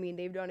 and I mean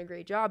they've done a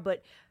great job,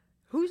 but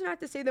who's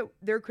not to say that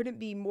there couldn't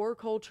be more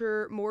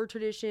culture, more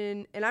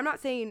tradition? And I'm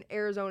not saying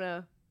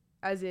Arizona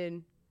as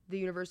in the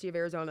University of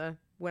Arizona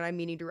when I'm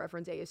meaning to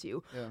reference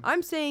ASU. Yeah.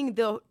 I'm saying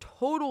the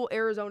total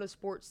Arizona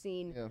sports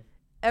scene,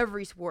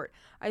 every sport.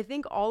 I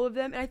think all of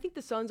them, and I think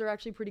the Suns are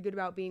actually pretty good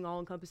about being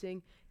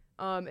all-encompassing,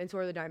 and so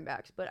are the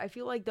Diamondbacks. But I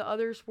feel like the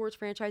other sports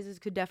franchises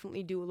could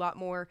definitely do a lot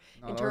more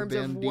in terms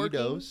of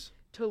working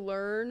to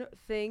learn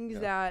things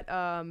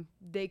that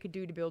they could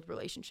do to build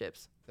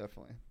relationships.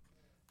 Definitely.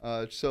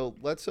 So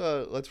let's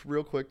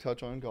real quick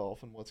touch on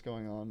golf and what's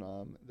going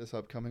on this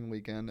upcoming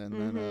weekend, and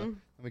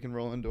then we can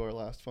roll into our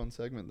last fun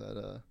segment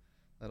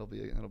that'll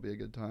be a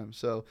good time.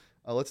 So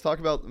let's talk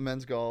about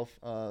men's golf.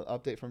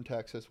 Update from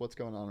Texas. What's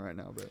going on right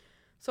now, Britt?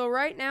 So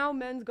right now,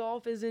 men's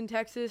golf is in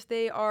Texas.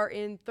 They are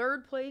in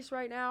third place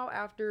right now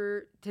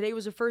after today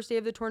was the first day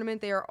of the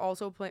tournament. They are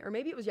also playing, or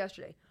maybe it was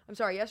yesterday. I'm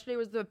sorry, yesterday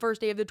was the first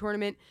day of the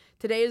tournament.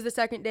 Today is the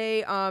second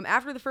day.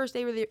 After the first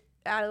day of the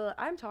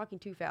I'm talking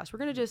too fast. We're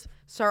going to just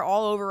start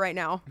all over right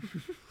now.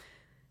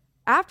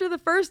 After the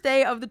first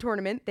day of the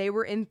tournament, they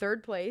were in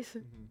third place.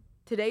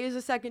 Today is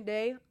the second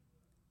day.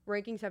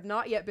 Rankings have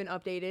not yet been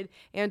updated,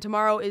 and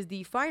tomorrow is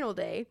the final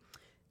day.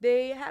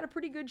 They had a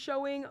pretty good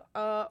showing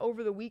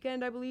over the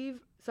weekend, I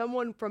believe.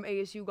 Someone from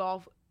ASU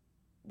Golf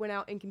went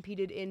out and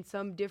competed in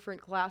some different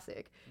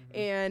classic.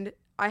 And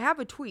I have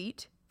a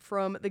tweet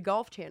from the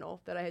Golf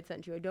Channel that I had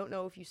sent you. I don't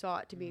know if you saw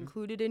it to be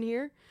included in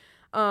here.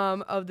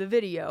 Of the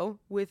video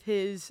with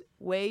his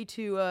way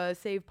to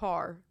save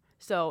par.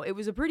 So it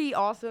was a pretty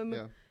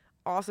awesome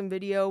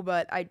video,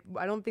 but I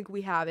don't think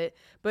we have it.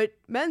 But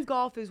men's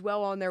golf is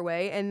well on their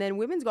way, and then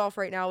women's golf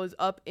right now is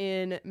up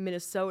in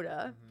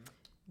Minnesota.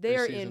 They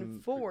are in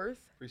fourth.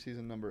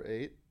 Preseason number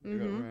 8.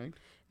 Ranked.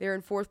 They're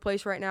in fourth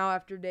place right now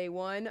after day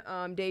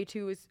 1. Day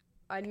 2 is,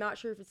 I'm not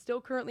sure if it's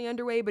still currently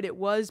underway, but it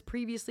was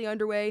previously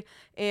underway,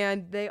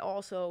 and they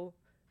also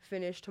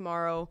finish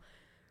tomorrow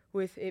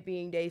with it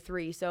being day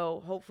 3.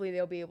 So hopefully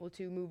they'll be able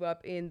to move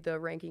up in the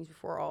rankings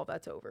before all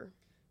that's over.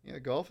 Yeah,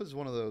 golf is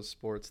one of those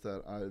sports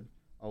that I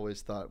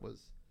always thought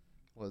was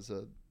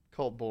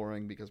called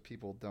boring because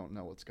people don't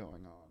know what's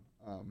going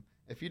on.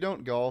 If you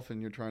don't golf and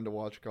you're trying to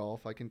watch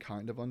golf, I can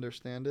kind of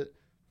understand it.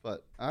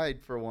 But I,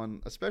 for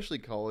one, especially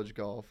college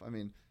golf, I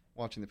mean,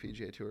 watching the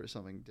PGA Tour is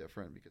something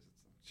different because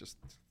it's just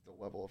the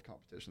level of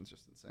competition is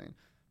just insane.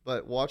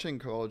 But watching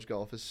college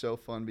golf is so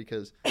fun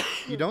because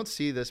you don't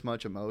see this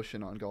much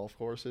emotion on golf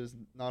courses,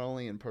 not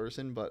only in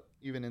person, but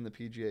even in the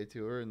PGA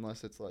Tour,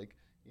 unless it's like,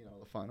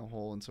 the final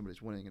hole and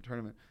somebody's winning a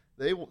tournament.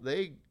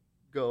 They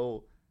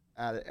go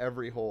at it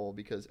every hole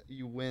because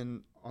you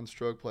win on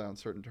stroke play on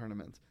certain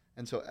tournaments.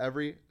 And so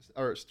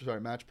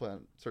match play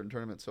on certain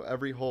tournaments. So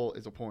every hole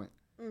is a point.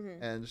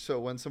 And so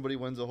when somebody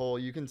wins a hole,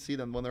 you can see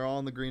them when they're all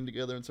on the green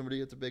together and somebody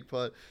hits a big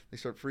putt, they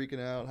start freaking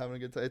out, having a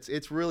good time.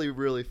 It's really,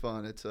 really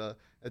fun. It's a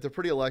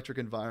pretty electric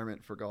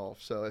environment for golf.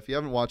 So if you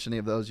haven't watched any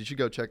of those, you should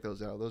go check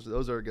those out.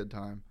 Those are a good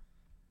time.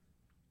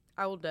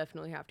 I will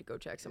definitely have to go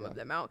check some of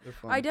them out. They're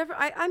fun.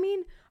 I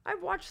mean,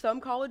 I've watched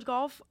some college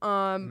golf.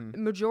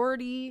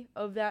 Majority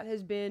of that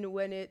has been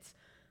when it's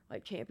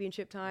like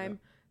championship time.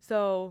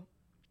 So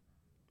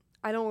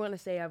I don't want to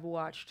say I've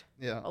watched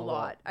a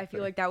lot. I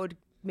feel like that would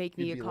make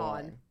me a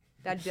con.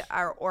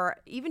 Or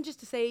even just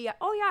to say,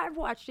 I've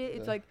watched it.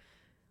 It's like,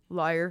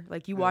 liar.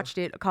 Like, you watched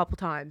it a couple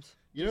times.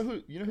 You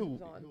know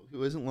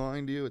who isn't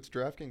lying to you? It's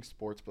DraftKings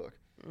Sportsbook.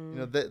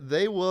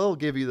 They will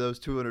give you those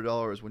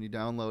 $200 when you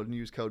download and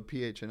use code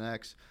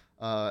PHNX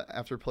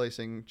after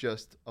placing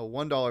just a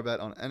 $1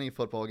 bet on any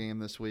football game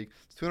this week.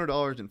 It's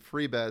 $200 in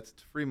free bets.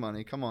 It's free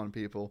money. Come on,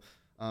 people.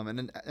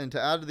 And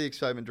to add to the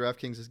excitement,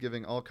 DraftKings is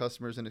giving all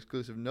customers an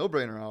exclusive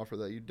no-brainer offer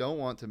that you don't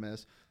want to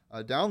miss.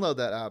 Download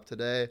that app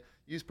today.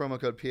 Use promo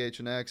code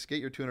PHNX.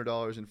 Get your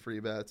 $200 in free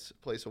bets.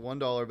 Place a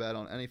 $1 bet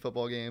on any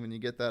football game, and you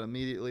get that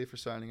immediately for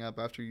signing up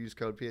after you use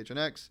code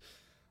PHNX.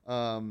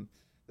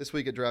 This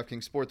week at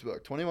DraftKings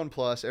Sportsbook. 21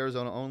 plus,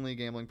 Arizona only.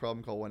 Gambling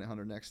problem, call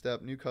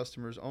 1-800-NEXT-STEP. New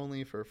customers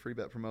only for a free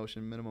bet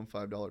promotion. Minimum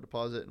 $5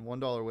 deposit and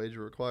 $1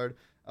 wager required.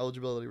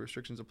 Eligibility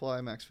restrictions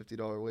apply. Max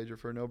 $50 wager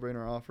for a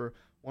no-brainer offer.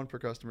 One per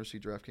customer. See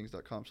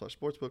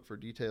DraftKings.com/sportsbook for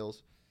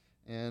details.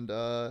 And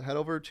head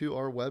over to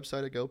our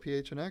website at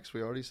GoPHNX.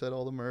 We already said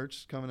all the merch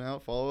is coming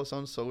out. Follow us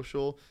on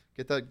social.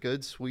 Get that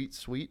good, sweet,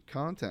 sweet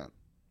content.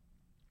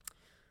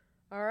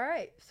 All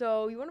right.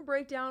 So you want to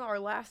break down our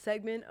last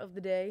segment of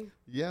the day?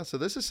 Yeah, so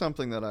this is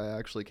something that I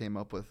actually came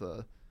up with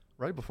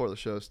right before the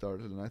show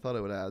started, and I thought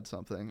I would add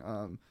something.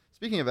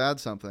 Speaking of add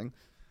something,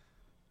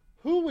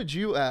 who would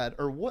you add,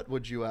 or what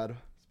would you add,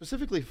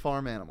 specifically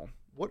farm animal?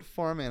 What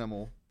farm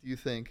animal do you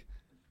think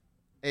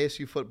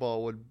ASU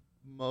football would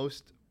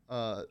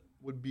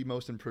be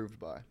most improved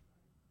by,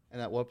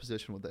 and at what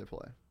position would they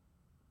play?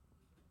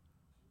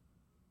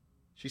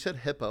 She said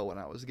hippo when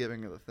I was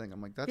giving her the thing.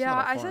 I'm like, that's not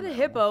a farm I said a animal.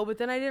 hippo, but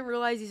then I didn't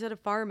realize you said a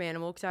farm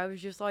animal because I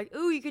was just like,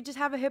 ooh, you could just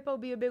have a hippo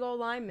be a big old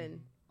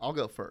lineman. I'll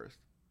go first.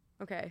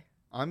 Okay.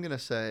 I'm going to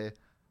say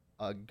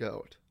a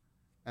goat,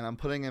 and I'm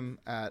putting him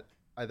at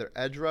either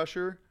edge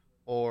rusher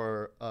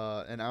or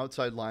an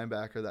outside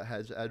linebacker that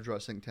has edge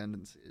rushing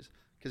tendencies.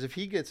 Because if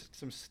he gets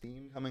some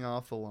steam coming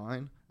off the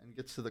line and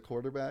gets to the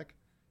quarterback,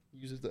 he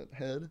uses that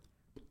head.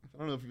 I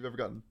don't know if you've ever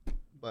gotten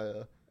by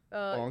a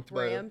bonked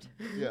rammed.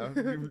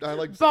 I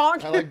like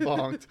Bonked. I like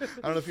bonked. I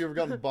don't know if you've ever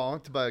gotten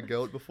bonked by a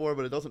goat before,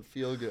 but it doesn't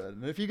feel good.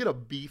 And if you get a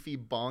beefy,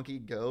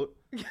 bonky goat,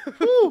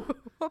 whew,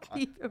 I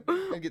think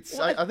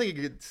you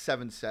could get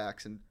 7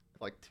 sacks in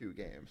like 2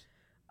 games.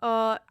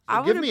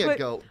 Give me a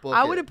goat.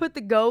 I would have put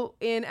the goat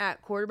in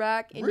at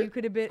quarterback, and you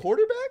could have been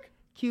quarterback.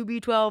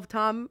 QB12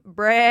 Tom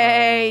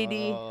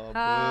Brady.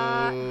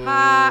 I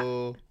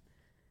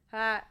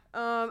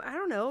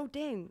don't know.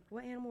 Dang,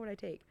 what animal would I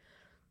take?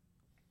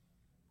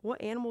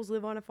 What animals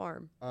live on a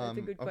farm? That's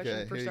a good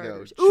question for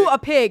starters. Ooh, a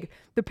pig.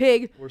 The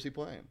pig. Where's he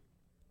playing?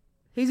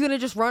 He's going to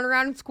just run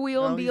around and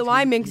squeal and be a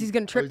lineman because he's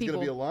going to trip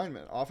people. He's going to be a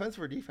lineman.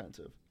 Offensive or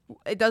defensive?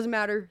 It doesn't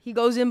matter. He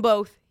goes in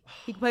both.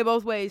 He can play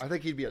both ways. I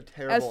think he'd be a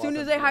terrible As soon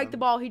as they hike the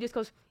ball, he just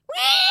goes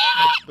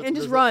and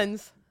just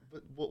runs.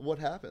 But what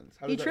happens?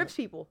 He trips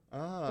people.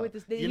 With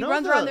this, he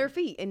runs around their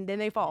feet, and then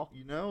they fall.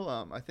 You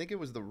know, I think it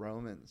was the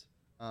Romans.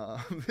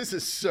 This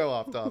is so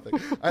off topic.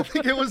 I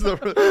think it was the.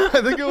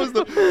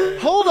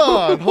 Hold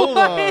on.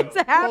 What is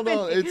happening?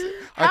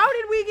 How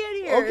did we get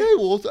here? Okay,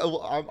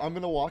 well, I'm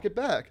gonna walk it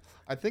back.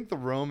 I think the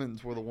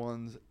Romans were the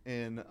ones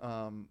in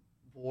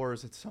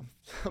wars at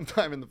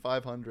sometime in the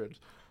 500s.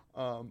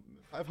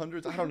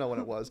 500s. I don't know when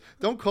it was.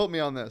 Don't quote me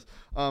on this.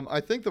 I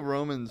think the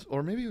Romans,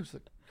 or maybe it was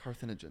the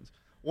Carthaginians.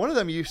 One of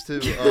them used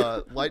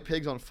to light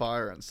pigs on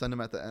fire and send them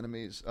at the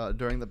enemies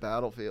during the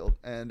battlefield,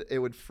 and it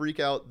would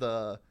freak out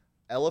the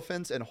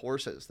elephants and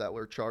horses that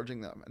were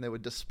charging them, and they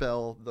would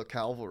dispel the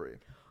cavalry.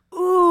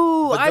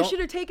 Ooh, I should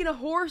have taken a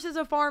horse as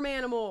a farm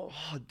animal.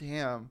 Oh,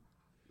 damn.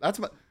 That's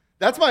my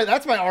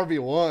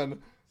RB1.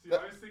 See,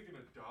 I was thinking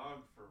a dog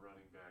for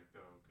running back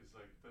though, because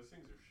like those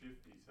things are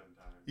shifty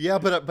sometimes. Yeah,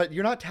 but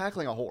you're not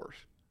tackling a horse.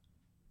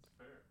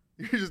 Fair.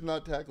 You're just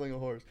not tackling a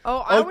horse.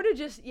 I would have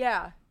just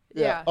yeah.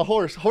 A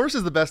horse. Horse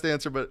is the best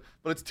answer, but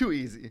it's too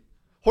easy.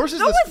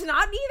 Horses. No, it's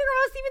not. Neither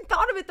of us even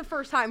thought of it the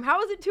first time.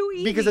 How is it too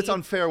easy? Because it's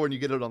unfair when you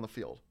get it on the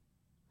field.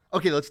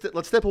 Okay, let's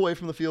step away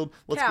from the field.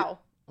 Cow.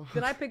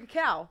 Then I pick a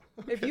cow.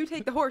 Okay. If you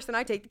take the horse, then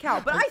I take the cow.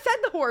 But I said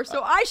the horse,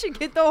 so I should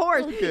get the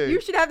horse. Okay. You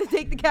should have to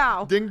take the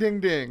cow. Ding, ding,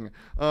 ding.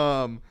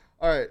 All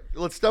right,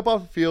 let's step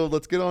off the field.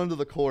 Let's get onto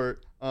the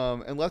court,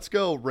 and let's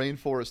go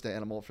rainforest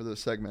animal for this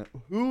segment.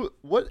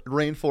 What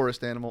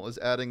rainforest animal is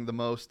adding the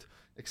most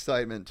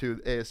excitement to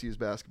ASU's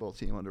basketball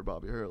team under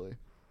Bobby Hurley?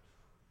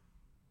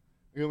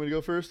 You want me to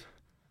go first?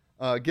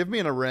 Give me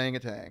an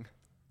orangutan.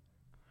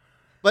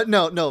 But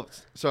no,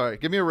 sorry.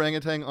 Give me an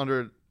orangutan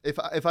under.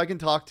 If I can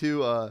talk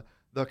to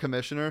the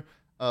commissioner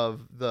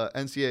of the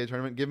NCAA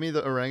tournament, give me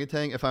the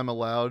orangutan if I'm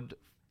allowed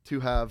to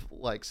have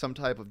like some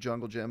type of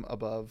jungle gym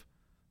above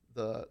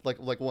the like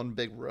one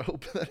big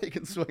rope that he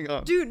can swing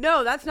on. Dude,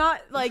 no, that's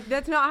not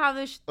how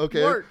this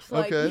works.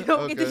 Like you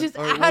don't get to just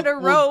add a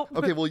rope.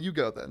 Okay, well you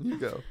go then. You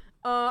go.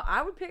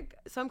 I would pick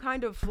some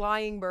kind of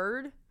flying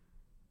bird.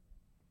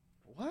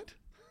 What?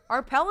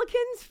 Are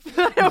pelicans?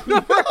 I don't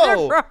know where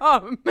they're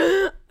from.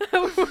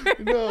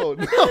 No,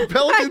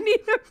 pelicans. I need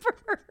a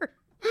bird.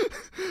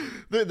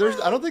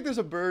 I don't think there's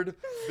a bird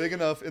big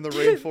enough in the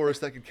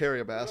rainforest that could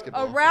carry a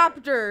basketball. A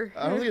raptor.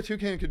 I don't think a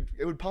toucan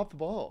it would pop the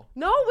ball.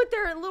 No, with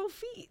their little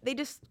feet. They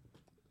just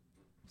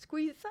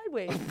squeeze it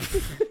sideways.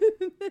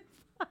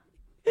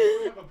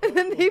 And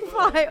then they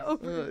fly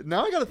over.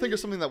 Now I got to think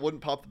of something that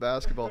wouldn't pop the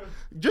basketball.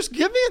 Just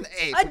give me an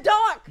ape. A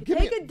duck.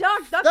 Take a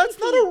duck. That's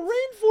not a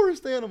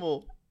rainforest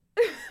animal.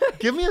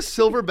 Give me a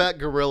silverback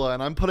gorilla,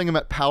 and I'm putting him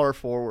at power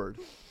forward.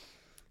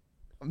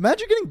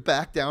 Imagine getting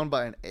backed down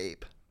by an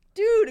ape.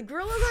 Dude,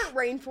 gorillas aren't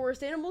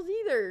rainforest animals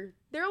either.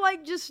 They're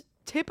like just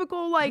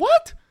typical like.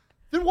 What?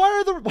 Then why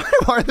are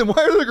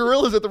the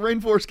gorillas at the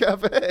Rainforest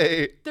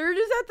Cafe? They're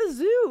just at the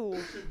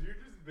zoo. Should you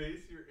just base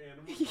your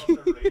animals on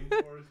the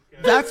Rainforest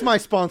Cafe? That's my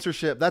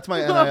sponsorship. That's my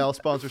NIL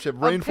sponsorship.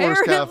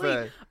 Rainforest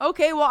Cafe.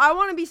 Okay, well I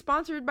want to be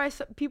sponsored by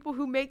people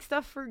who make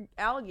stuff for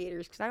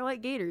alligators because I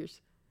like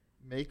gators.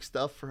 Make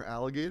stuff for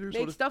alligators?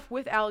 Make stuff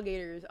with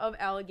alligators, of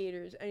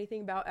alligators,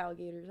 anything about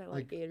alligators. I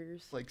like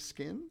gators. Like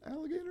skin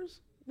alligators?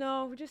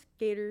 No, just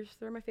gators.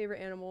 They're my favorite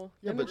animal.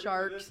 Yeah, Them but and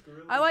sharks.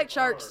 I like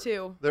sharks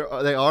too. They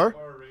are?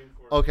 Our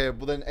rainforest. Okay,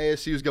 well then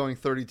ASU is going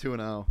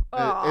 32-0.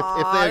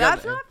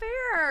 That's not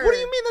fair. What do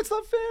you mean that's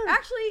not fair?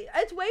 Actually,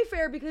 it's way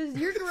fair because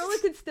your gorilla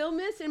could still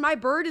miss, and my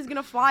bird is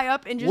gonna fly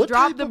up and just What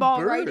drop type the of ball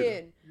bird? right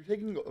in. You're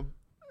taking.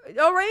 A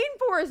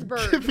rainforest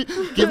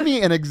bird. Give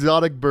me an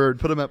exotic bird.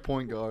 Put him at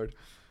point guard.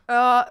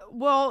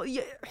 Well,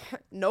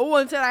 no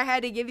one said I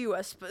had to give you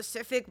a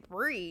specific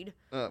breed.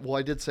 Well,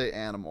 I did say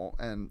animal,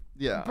 and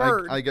yeah,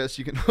 Bird. I guess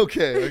you can.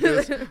 Okay,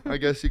 I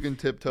guess you can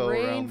tiptoe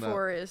around that.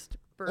 Rainforest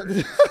bird.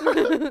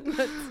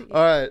 Let's see.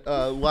 All right,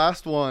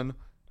 last one.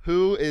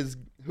 Who is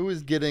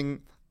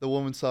getting the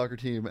women's soccer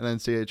team an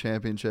NCAA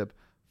championship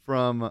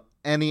from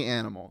any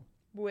animal?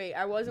 Wait,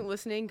 I wasn't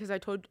listening because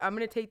I'm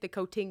gonna take the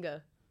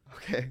Cotinga.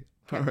 Okay.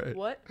 All right.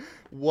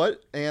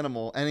 What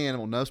animal? Any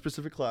animal? No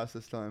specific class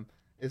this time.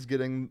 Is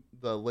getting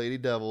the Lady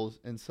Devils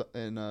in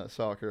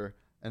soccer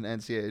an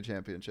NCAA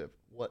championship?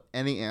 What?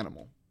 Any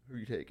animal? Who are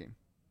you taking?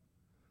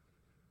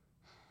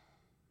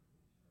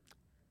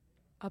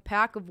 A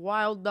pack of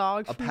wild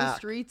dogs A from pack. the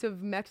streets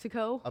of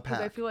Mexico. A Because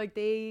I pack. feel like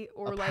A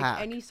like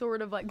pack. any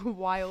sort of like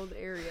wild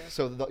area.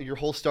 So your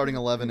whole starting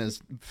 11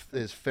 is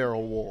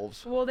feral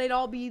wolves. Well, they'd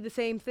all be the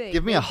same thing.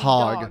 Give me They'd a be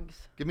hog.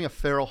 dogs. Give me a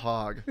feral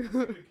hog. The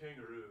kangaroo.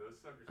 Those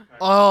suckers pack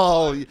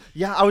Oh,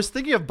 yeah. I was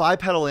thinking of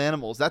bipedal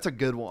animals. That's a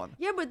good one.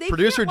 Yeah, but they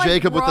Producer can't, like,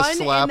 Jacob with the run and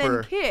then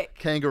slapper. kick.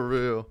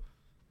 Kangaroo.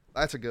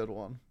 That's a good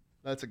one.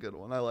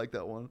 I like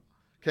that one.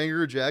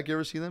 Kangaroo Jack. You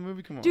ever seen that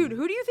movie? Come on. Dude,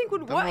 who do you think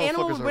Them what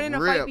animal motherfuckers would win in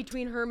a are fight ripped.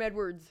 between Herm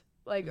Edwards?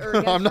 Like, or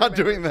I'm against not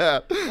Herm doing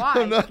Edwards? that. Why?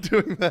 I'm not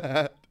doing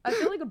that. I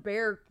feel like a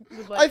bear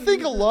would like. I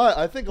think a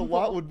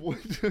lot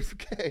would.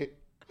 Okay.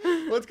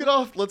 Let's get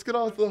off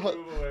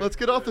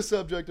the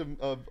subject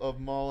of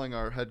mauling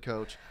our head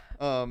coach.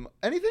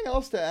 Anything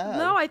else to add?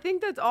 No, I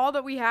think that's all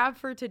that we have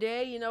for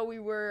today. You know, we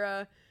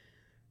were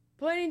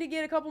planning to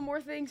get a couple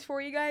more things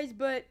for you guys,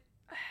 but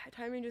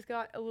timing just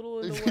got a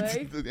little in the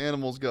way. The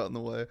animals got in the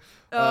way.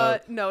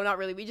 No, not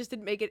really. We just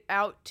didn't make it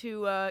out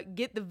to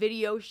get the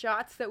video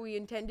shots that we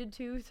intended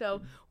to.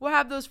 So we'll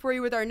have those for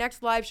you with our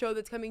next live show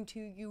that's coming to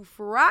you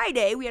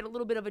Friday. We had a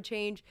little bit of a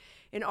change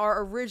in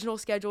our original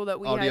schedule that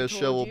we had Audio told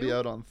show will you. be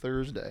out on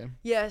Thursday.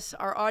 Yes,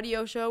 our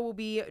audio show will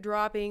be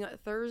dropping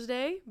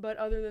Thursday. But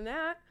other than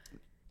that,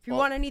 if you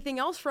want anything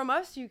else from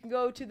us, you can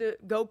go to the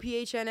Go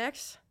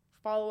PHNX.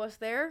 Follow us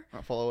there.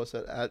 Follow us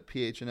at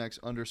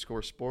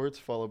PHNX_sports.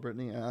 Follow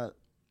Brittany at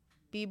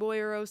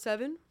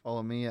BBoyer07.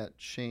 Follow me at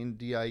Shane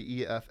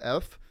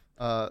DIEFF.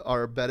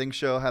 Our betting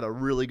show had a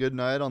really good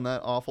night on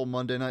that awful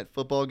Monday Night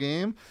Football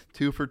game.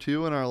 2 for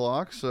 2 in our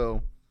lock.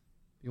 So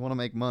if you want to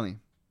make money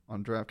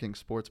on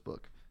DraftKings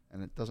Sportsbook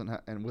and it doesn't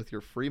and with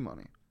your free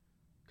money,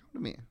 come to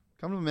me.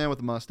 Come to the man with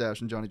the mustache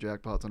and Johnny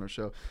Jackpots on our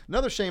show.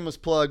 Another shameless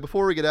plug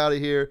before we get out of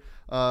here.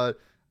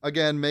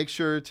 Again, make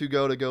sure to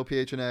go to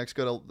GoPHNX.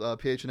 Go to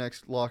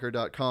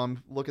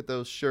phnxlocker.com. Look at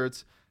those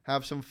shirts.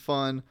 Have some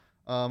fun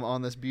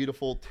on this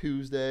beautiful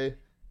Tuesday.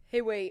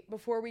 Hey, wait,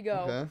 before we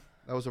go. Okay.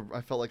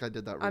 I felt like I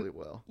did that really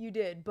well. You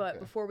did, but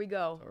before we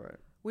go. All right.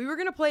 We were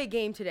going to play a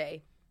game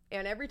today,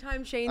 and every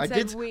time Shane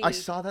I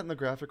saw that in the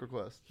graphic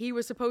request. he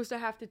was supposed to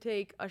have to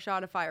take a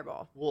shot of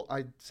Fireball. Well,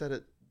 I said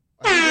it.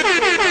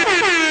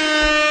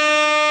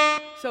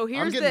 So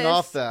here's I'm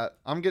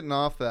getting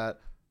off that.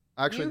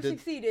 Actually, You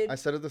succeeded. I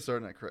said it at the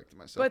start and I corrected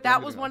myself. But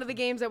that was one of the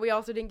games that we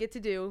also didn't get to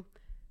do.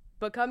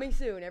 But coming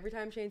soon, every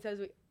time Shane says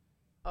is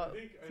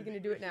he going to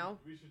do it now?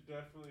 We should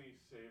definitely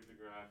save the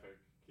graphic.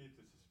 Keep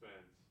the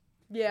suspense.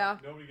 Yeah.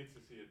 Nobody gets to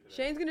see it today.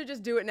 Shane's going to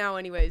just do it now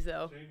anyways,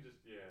 though. Shane just,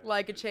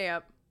 Like a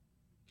champ.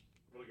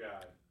 What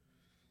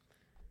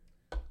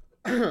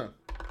a guy.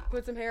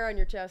 Put some hair on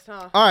your chest,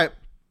 huh? All right.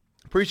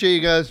 Appreciate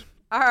you guys.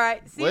 All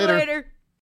right. See you later.